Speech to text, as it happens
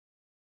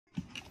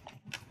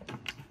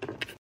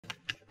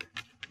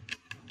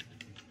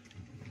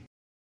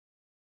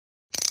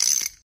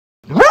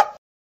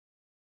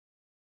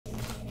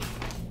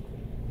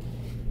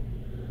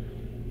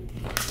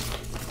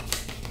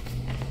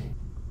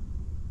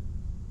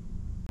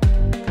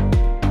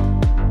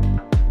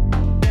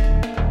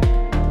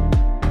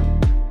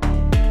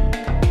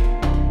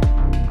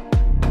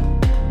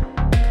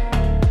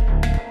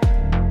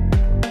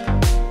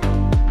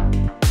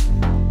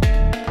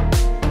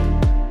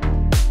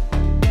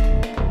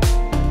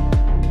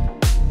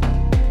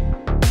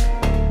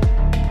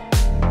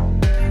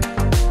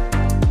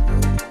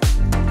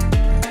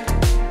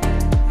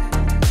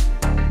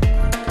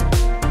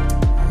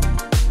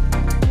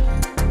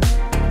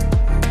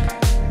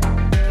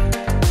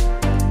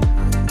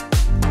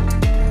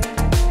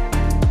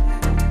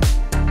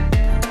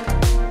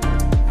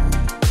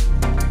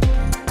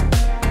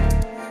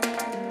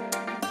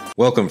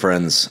Welcome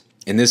friends.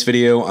 In this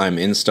video I'm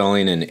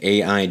installing an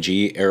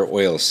IAG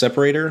Air-Oil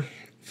Separator,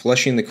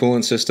 flushing the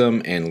coolant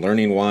system, and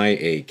learning why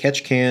a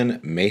catch can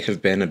may have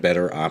been a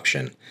better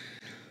option.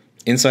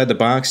 Inside the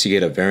box you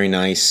get a very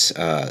nice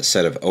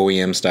set of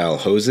OEM style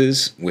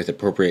hoses with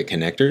appropriate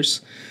connectors,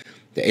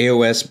 the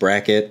AOS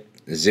bracket,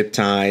 zip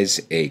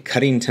ties, a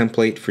cutting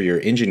template for your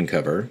engine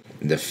cover,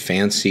 the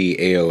fancy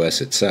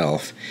AOS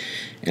itself,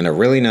 and a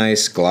really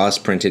nice gloss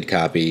printed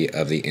copy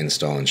of the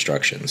install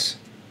instructions.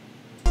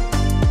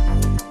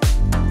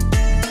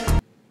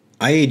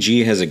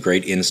 IAG has a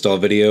great install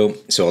video,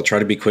 so I'll try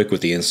to be quick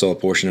with the install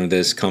portion of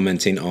this,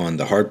 commenting on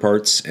the hard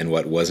parts and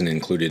what wasn't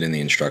included in the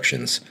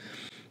instructions.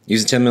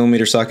 Use a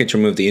 10mm socket to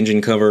remove the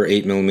engine cover,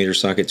 8mm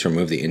socket to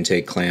remove the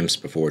intake clamps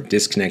before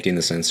disconnecting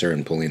the sensor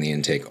and pulling the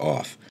intake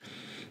off.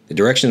 The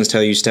directions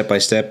tell you step by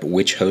step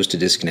which hose to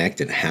disconnect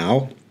and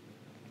how,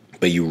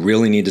 but you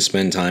really need to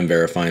spend time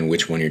verifying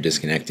which one you're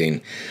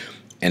disconnecting.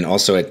 And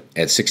also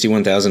at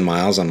 61,000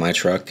 miles on my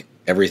truck,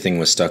 everything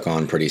was stuck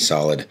on pretty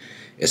solid,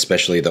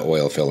 especially the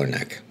oil filler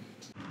neck.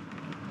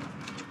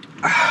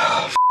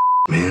 Oh,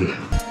 man.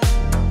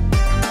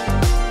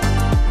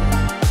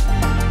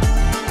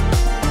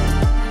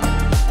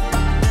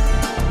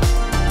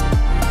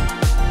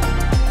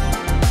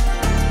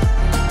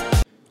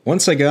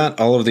 Once I got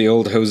all of the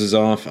old hoses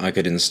off, I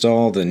could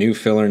install the new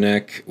filler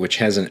neck, which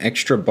has an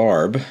extra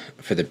barb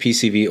for the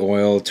PCV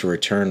oil to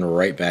return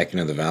right back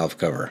into the valve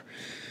cover.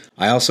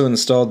 I also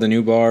installed the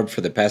new barb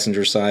for the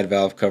passenger side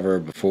valve cover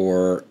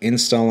before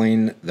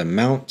installing the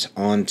mount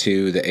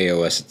onto the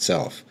AOS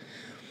itself.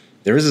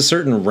 There is a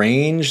certain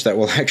range that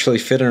will actually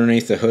fit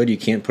underneath the hood. You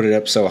can't put it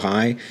up so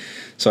high,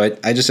 so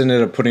I just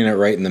ended up putting it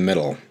right in the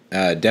middle.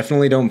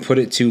 Definitely don't put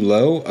it too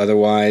low,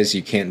 otherwise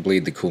you can't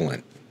bleed the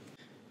coolant.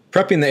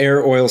 Prepping the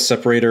Air-Oil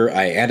Separator,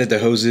 I added the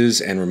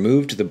hoses and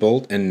removed the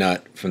bolt and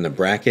nut from the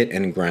bracket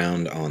and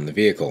ground on the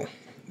vehicle.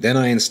 Then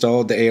I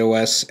installed the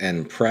AOS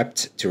and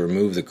prepped to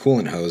remove the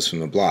coolant hose from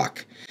the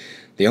block.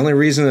 The only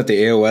reason that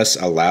the AOS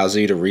allows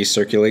you to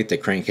recirculate the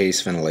crankcase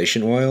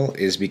ventilation oil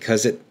is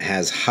because it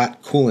has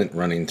hot coolant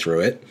running through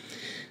it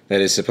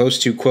that is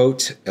supposed to,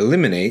 quote,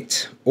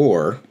 eliminate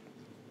or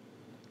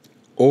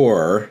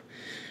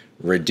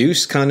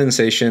reduce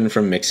condensation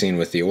from mixing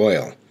with the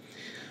oil.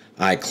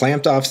 I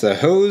clamped off the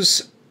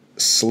hose,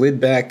 slid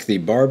back the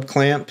barb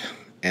clamp,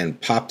 and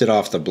popped it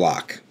off the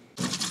block.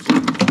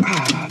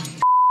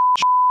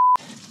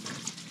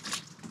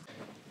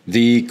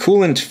 The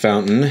coolant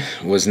fountain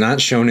was not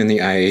shown in the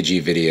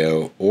IAG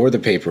video or the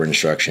paper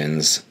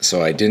instructions,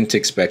 so I didn't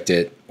expect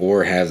it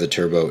or have the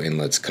turbo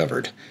inlets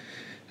covered.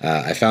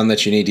 I found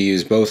that you need to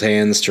use both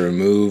hands to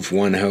remove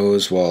one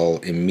hose while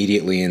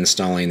immediately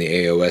installing the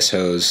AOS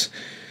hose.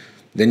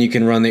 Then you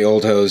can run the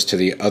old hose to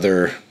the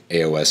other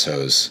AOS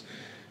hose.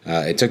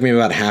 It took me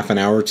about half an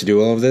hour to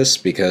do all of this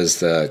because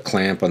the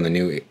clamp on the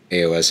new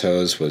AOS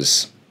hose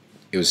was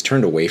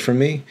turned away from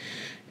me,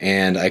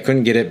 and I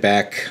couldn't get it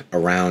back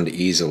around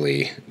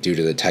easily due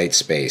to the tight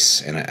space,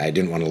 and I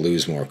didn't want to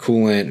lose more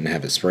coolant and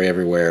have it spray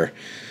everywhere.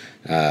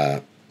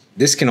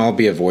 This can all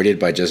be avoided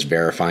by just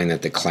verifying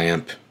that the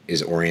clamp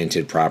is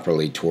oriented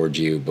properly towards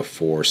you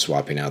before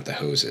swapping out the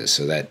hoses,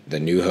 so that the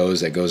new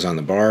hose that goes on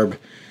the barb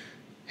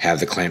have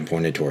the clamp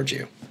pointed towards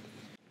you.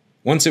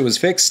 Once it was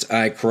fixed,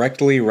 I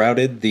correctly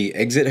routed the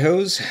exit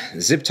hose,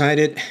 zip tied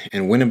it,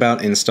 and went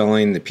about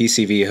installing the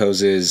PCV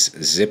hoses,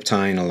 zip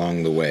tying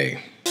along the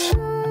way.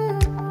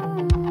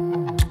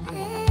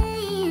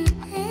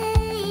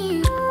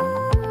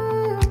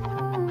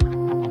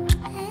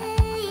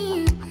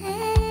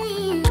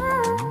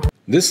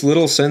 This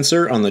little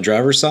sensor on the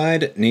driver's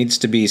side needs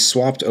to be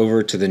swapped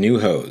over to the new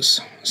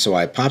hose, so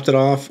I popped it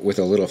off with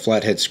a little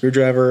flathead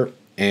screwdriver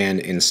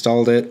and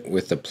installed it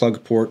with the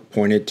plug port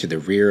pointed to the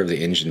rear of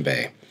the engine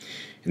bay.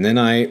 And then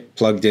I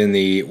plugged in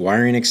the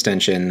wiring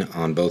extension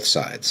on both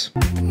sides.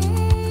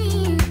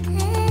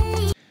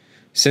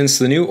 Since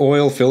the new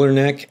oil filler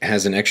neck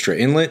has an extra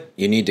inlet,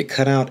 you need to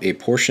cut out a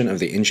portion of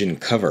the engine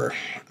cover.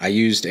 I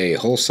used a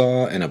hole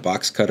saw and a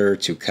box cutter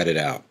to cut it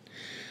out.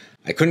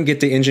 I couldn't get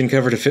the engine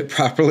cover to fit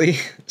properly,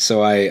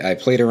 so I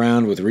played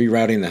around with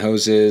rerouting the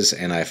hoses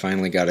and I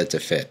finally got it to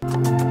fit.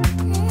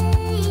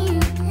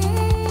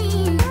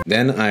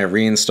 Then I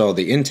reinstalled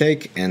the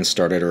intake and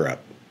started her up.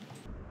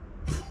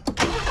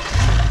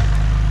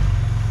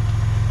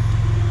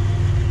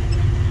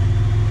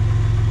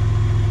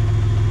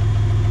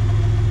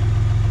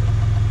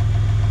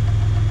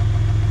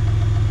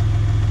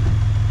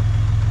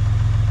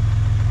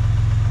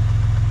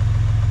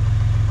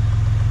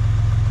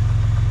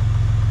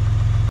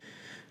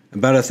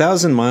 About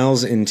 1,000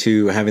 miles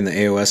into having the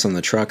AOS on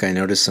the truck, I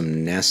noticed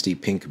some nasty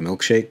pink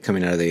milkshake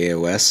coming out of the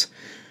AOS.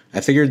 I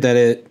figured that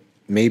it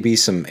may be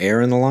some air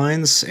in the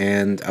lines,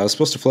 and I was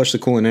supposed to flush the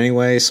coolant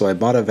anyway, so I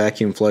bought a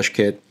vacuum flush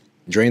kit,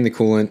 drained the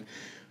coolant,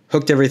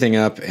 hooked everything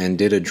up, and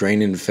did a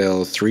drain and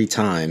fill 3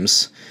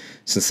 times.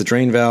 Since the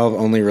drain valve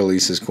only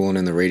releases coolant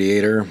in the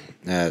radiator,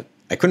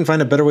 I couldn't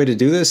find a better way to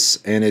do this,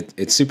 and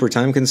it's super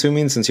time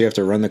consuming since you have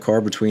to run the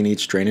car between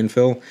each drain and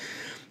fill.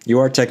 You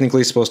are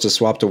technically supposed to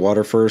swap to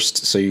water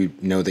first, so you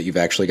know that you've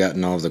actually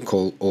gotten all of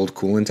the old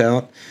coolant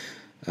out,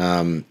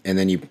 and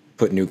then you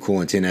put new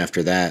coolant in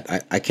after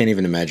that. I can't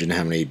even imagine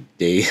how many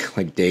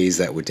days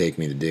that would take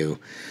me to do.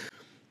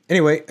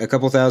 Anyway, a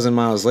couple thousand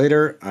miles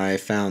later, I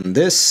found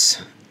this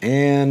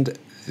and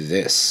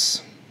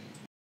this.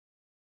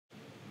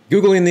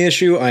 Googling the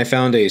issue, I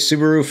found a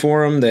Subaru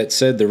forum that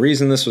said the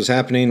reason this was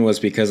happening was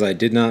because I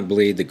did not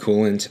bleed the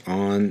coolant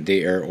on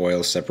the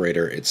air-oil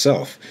separator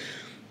itself.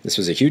 This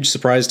was a huge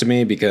surprise to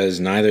me because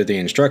neither the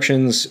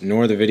instructions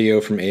nor the video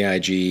from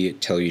AIG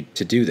tell you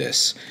to do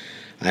this.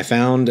 I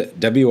found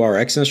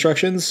WRX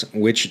instructions,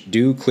 which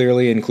do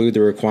clearly include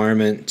the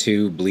requirement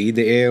to bleed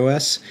the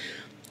AOS,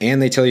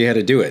 and they tell you how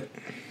to do it.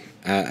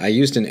 I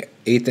used an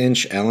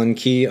 1/8" Allen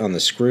key on the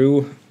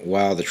screw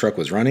while the truck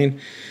was running,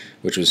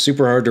 which was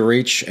super hard to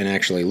reach and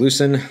actually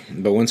loosen,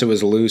 but once it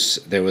was loose,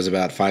 there was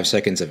about 5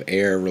 seconds of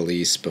air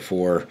release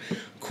before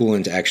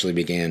coolant actually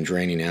began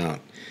draining out.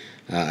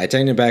 I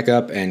tightened it back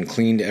up and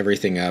cleaned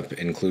everything up,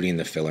 including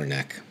the filler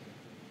neck.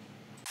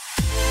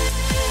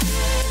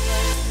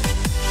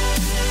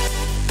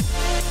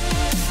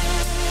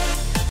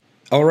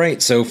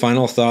 Alright, so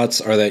final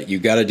thoughts are that you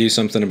gotta do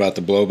something about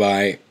the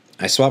blow-by.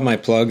 I swapped my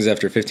plugs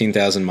after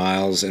 15,000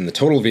 miles, and the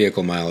total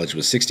vehicle mileage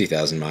was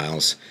 60,000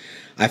 miles.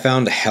 I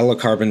found hella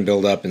carbon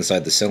buildup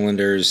inside the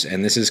cylinders,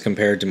 and this is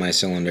compared to my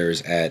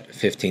cylinders at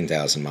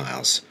 15,000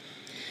 miles.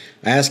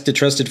 I asked a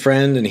trusted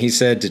friend, and he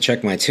said to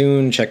check my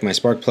tune, check my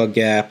spark plug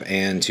gap,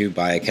 and to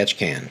buy a catch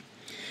can.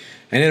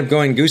 I ended up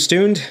going goose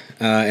tuned,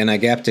 and I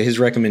gapped to his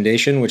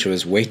recommendation, which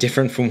was way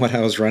different from what I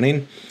was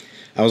running.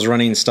 I was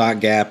running stock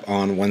gap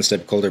on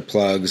one-step colder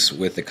plugs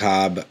with the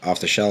Cobb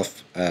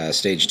off-the-shelf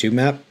stage 2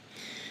 map,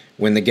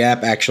 when the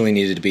gap actually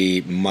needed to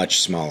be much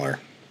smaller.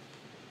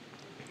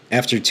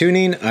 After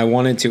tuning, I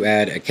wanted to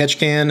add a catch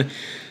can,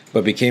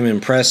 but became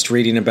impressed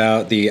reading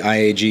about the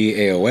IAG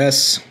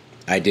AOS.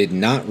 I did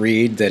not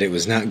read that it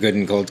was not good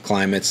in cold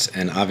climates,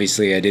 and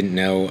obviously I didn't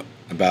know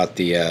about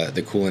the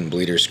coolant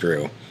bleeder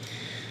screw.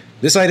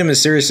 This item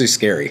is seriously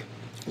scary.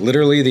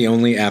 Literally the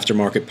only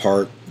aftermarket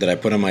part that I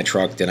put on my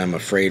truck that I'm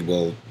afraid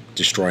will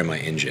destroy my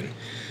engine.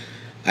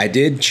 I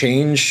did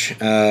change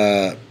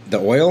the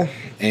oil,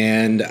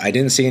 and I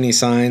didn't see any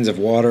signs of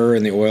water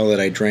in the oil that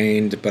I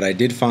drained, but I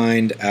did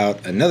find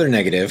out another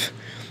negative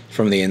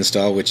from the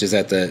install, which is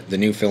that the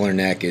new filler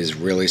neck is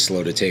really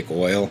slow to take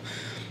oil,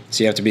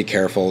 so you have to be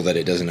careful that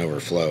it doesn't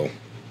overflow.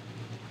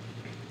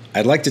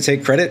 I'd like to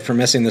take credit for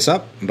messing this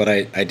up, but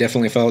I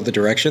definitely followed the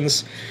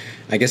directions.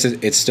 I guess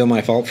it's still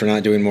my fault for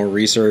not doing more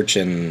research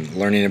and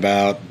learning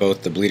about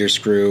both the bleeder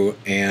screw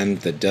and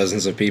the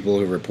dozens of people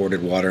who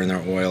reported water in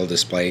their oil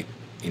despite,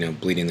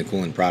 bleeding the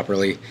coolant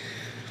properly.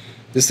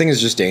 This thing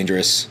is just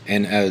dangerous,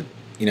 and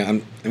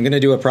I'm going to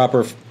do a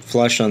proper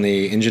flush on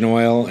the engine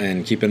oil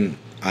and keep an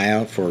eye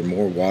out for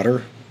more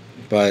water,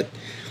 but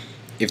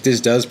if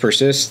this does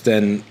persist,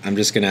 then I'm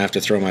just going to have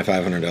to throw my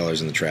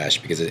 $500 in the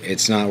trash because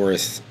it's not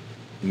worth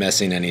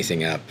messing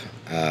anything up.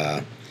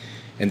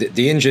 And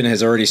the engine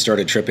has already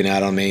started tripping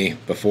out on me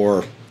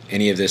before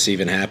any of this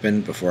even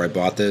happened, before I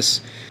bought this.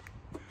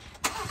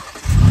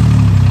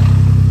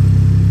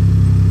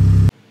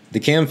 The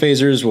cam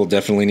phasers will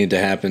definitely need to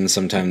happen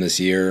sometime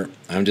this year.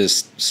 I'm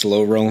just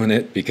slow rolling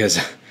it because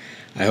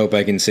I hope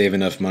I can save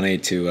enough money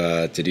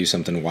to do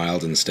something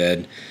wild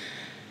instead.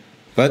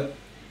 But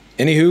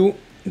anywho,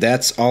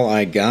 that's all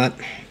I got.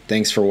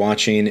 Thanks for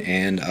watching,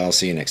 and I'll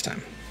see you next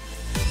time.